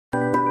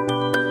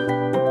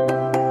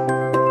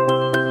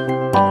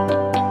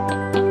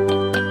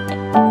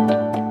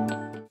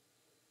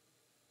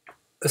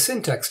A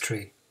syntax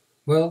tree.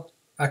 Well,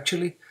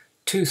 actually,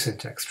 two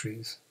syntax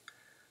trees.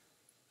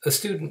 A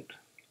student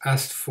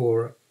asked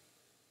for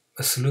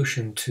a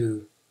solution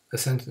to a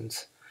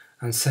sentence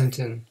and sent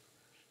in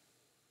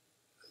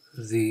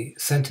the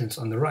sentence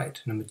on the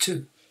right, number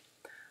 2.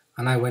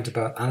 And I went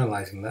about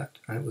analysing that,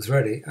 and it was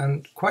ready,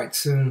 and quite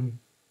soon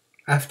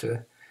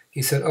after,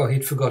 he said, oh,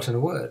 he'd forgotten a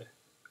word,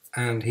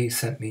 and he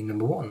sent me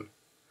number 1.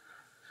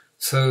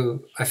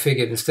 So I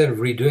figured instead of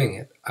redoing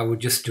it, I would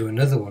just do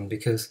another one,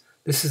 because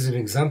this is an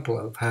example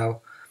of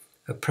how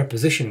a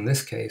preposition, in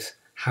this case,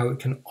 how it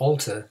can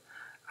alter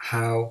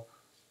how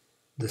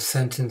the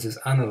sentence is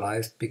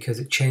analysed, because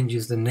it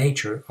changes the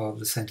nature of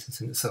the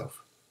sentence in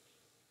itself.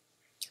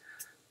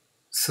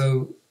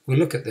 So we'll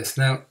look at this.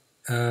 Now,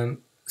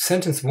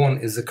 sentence 1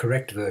 is the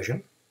correct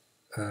version,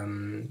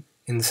 in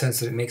the sense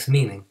that it makes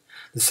meaning.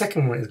 The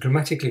second one is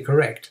grammatically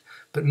correct,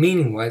 but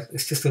meaning-wise,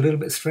 it's just a little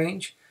bit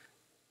strange.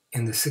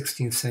 In the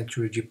 16th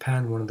century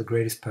Japan, one of the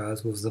greatest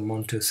powers was the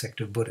Monto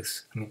sect of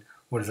Buddhists. I mean,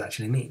 what does that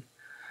actually mean?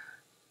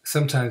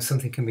 Sometimes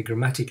something can be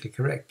grammatically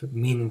correct, but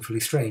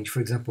meaningfully strange. For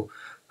example,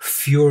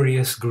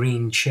 furious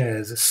green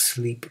chairs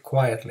sleep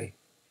quietly.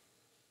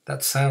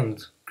 That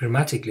sounds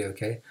grammatically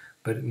okay,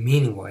 but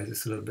meaning-wise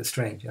it's a little bit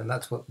strange, and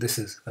that's what this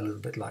is a little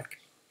bit like.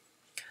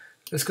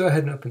 Let's go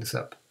ahead and open this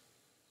up.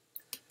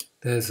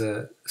 There's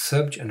a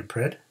subj and a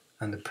pred,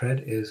 and the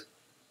pred is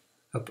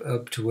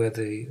up to where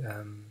the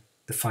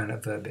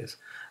finite verb is.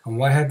 And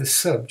why I have the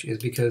subj is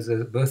because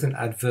there's both an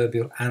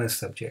adverbial and a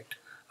subject.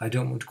 I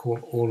don't want to call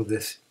all of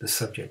this the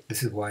subject.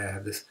 This is why I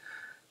have this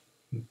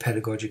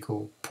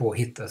pedagogical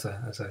pohit, as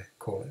I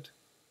call it.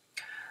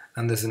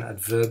 And there's an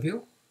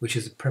adverbial, which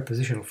is a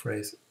prepositional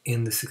phrase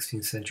in the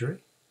 16th century,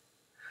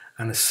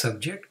 and a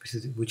subject,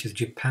 which is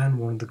Japan,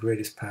 one of the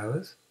greatest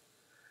powers,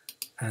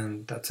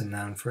 and that's a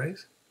noun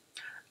phrase.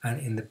 And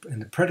in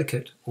the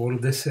predicate, all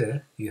of this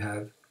here, you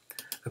have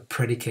a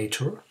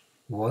predicator,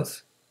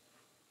 was,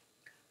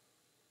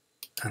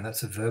 and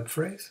that's a verb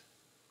phrase,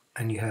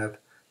 and you have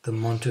the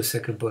Monto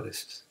sect of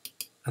Buddhists,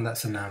 and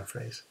that's a noun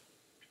phrase.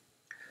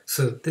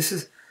 So this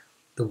is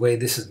the way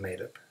this is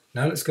made up.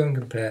 Now let's go and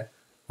compare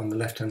on the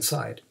left-hand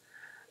side,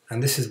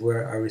 and this is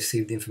where I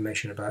received the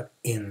information about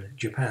in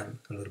Japan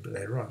a little bit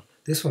later on.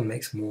 This one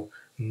makes more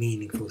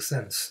meaningful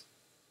sense.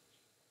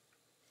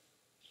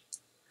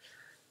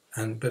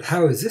 But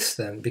how is this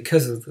then?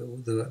 Because of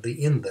the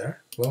in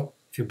there, well,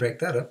 if you break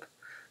that up,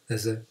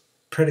 there's a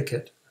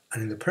predicate,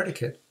 and in the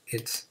predicate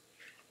it's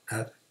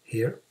at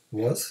here,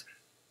 was,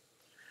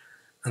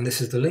 and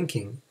this is the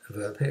linking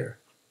verb here.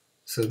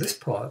 So this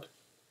part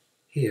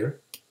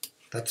here,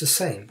 that's the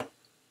same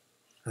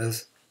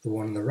as the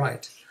one on the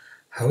right.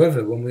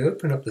 However, when we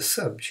open up the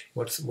subj,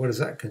 what does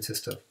that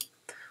consist of?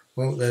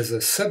 Well, there's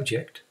a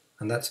subject,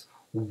 and that's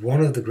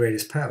one of the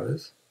greatest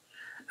powers,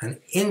 and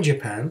in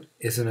Japan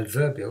is an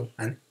adverbial,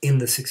 and in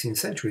the 16th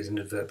century is an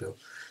adverbial.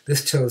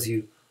 This tells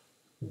you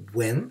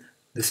when,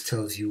 this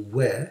tells you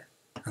where,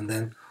 and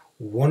then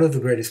one of the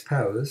greatest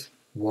powers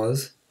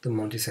was the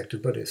Monto sect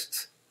of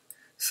Buddhists.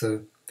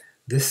 So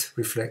this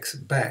reflects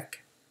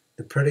back,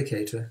 the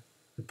predicator,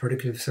 the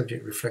predicative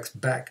subject reflects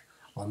back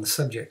on the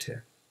subject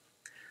here.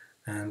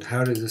 And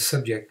how does the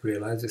subject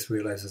realize? This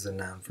realizes a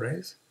noun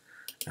phrase,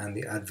 and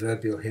the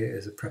adverbial here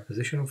is a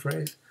prepositional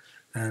phrase,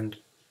 and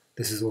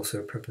this is also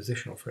a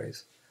prepositional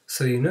phrase.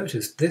 So you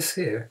notice this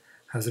here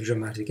has a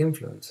dramatic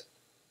influence,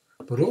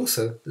 but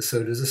also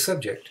so does the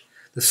subject.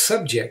 The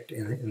subject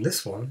in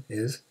this one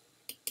is,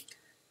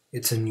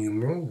 it's a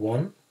numeral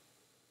 1,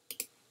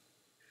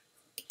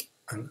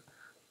 and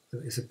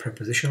it's a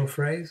prepositional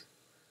phrase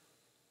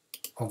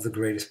of the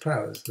greatest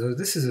powers. So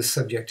this is a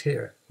subject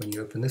here when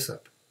you open this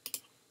up.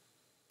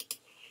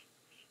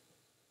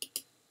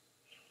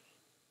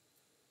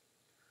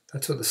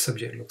 That's what the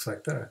subject looks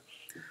like there.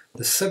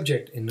 The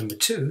subject in number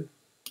 2,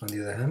 on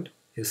the other hand,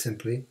 is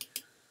simply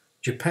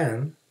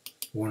Japan,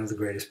 one of the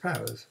greatest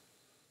powers.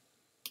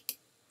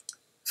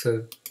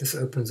 So this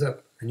opens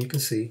up, and you can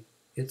see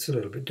it's a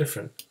little bit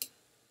different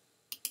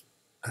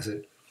as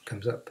it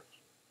comes up.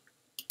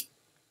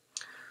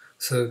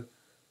 So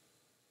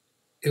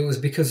it was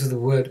because of the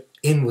word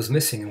in was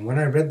missing, and when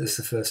I read this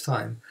the first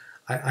time,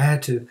 I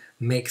had to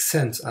make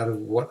sense out of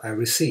what I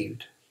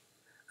received,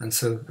 and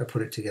so I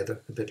put it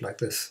together a bit like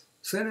this.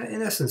 So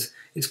in essence,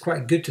 it's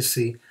quite good to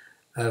see,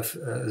 as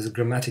a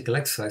grammatical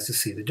exercise, to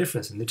see the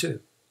difference in the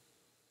two.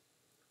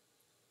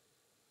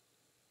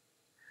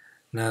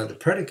 Now the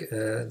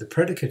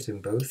predicate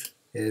in both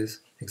is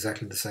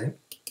exactly the same.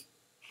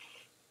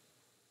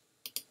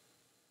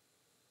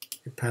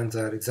 It pans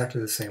out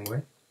exactly the same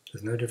way.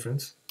 There's no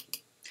difference,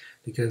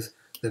 because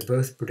they're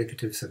both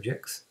predicative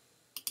subjects,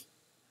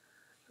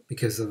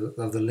 because of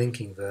the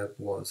linking verb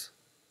was.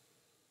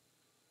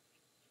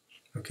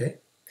 Okay,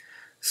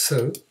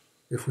 so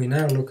if we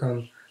now look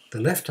on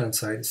the left-hand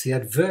side, it's the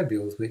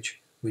adverbials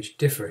which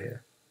differ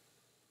here.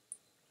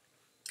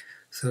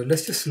 So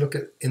let's just look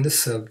at in the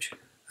subj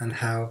and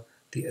how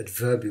the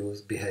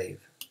adverbials behave.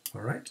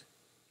 All right.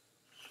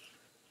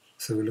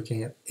 So we're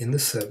looking at in the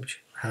subj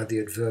how the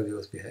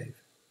adverbials behave.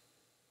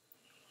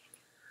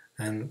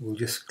 and we'll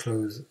just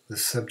close the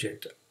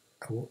subject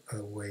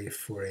away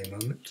for a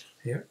moment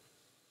here.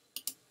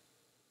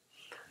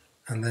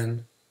 And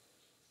then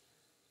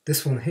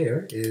this one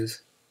here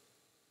is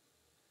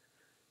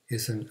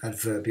an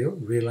adverbial,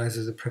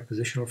 realizes a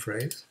prepositional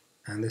phrase,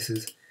 and this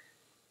is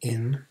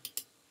in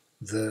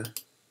the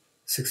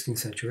 16th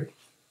century.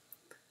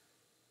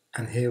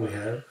 And here we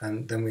have,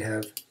 and then we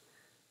have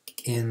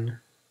in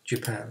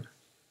Japan.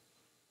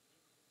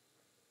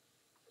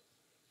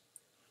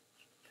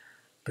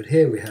 But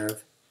here we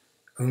have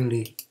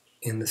only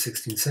in the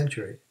 16th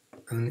century,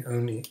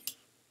 only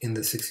in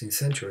the 16th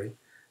century,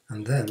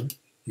 and then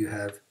you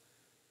have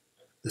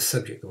the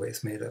subject, the way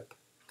it's made up.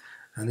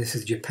 And this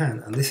is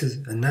Japan, and this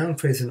is a noun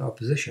phrase in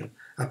opposition.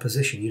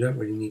 Apposition, you don't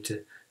really need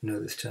to know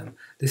this term.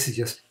 This is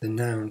just the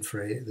noun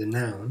phrase, the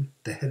noun,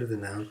 the head of the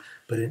noun,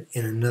 but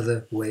in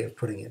another way of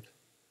putting it,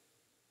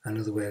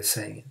 another way of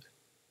saying it.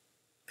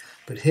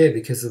 But here,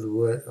 because of the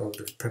word of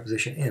the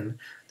preposition in,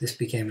 this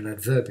became an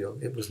adverbial.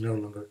 It was no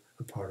longer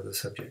a part of the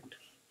subject.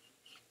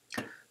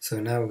 So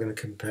now we're going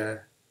to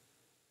compare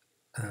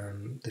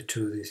the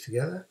two of these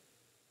together,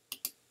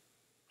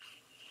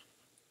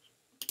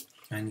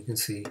 and you can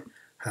see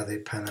how they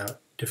pan out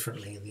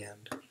differently in the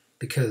end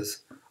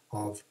because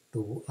of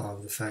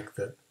the fact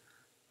that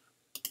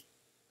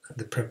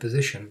the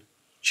preposition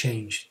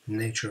changed the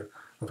nature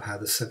of how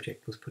the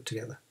subject was put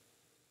together.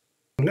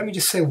 Let me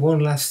just say one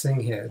last thing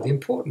here. The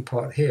important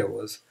part here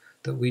was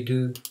that we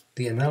do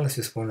the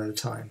analysis one at a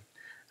time,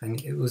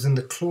 and it was in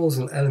the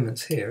clausal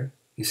elements here.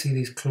 You see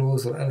these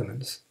clausal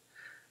elements,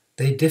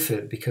 they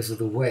differed because of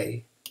the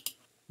way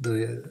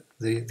the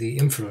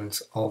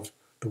influence of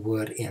the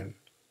word in,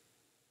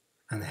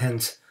 and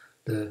hence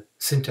the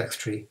syntax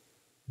tree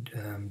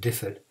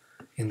differed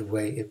in the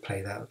way it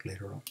played out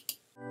later on.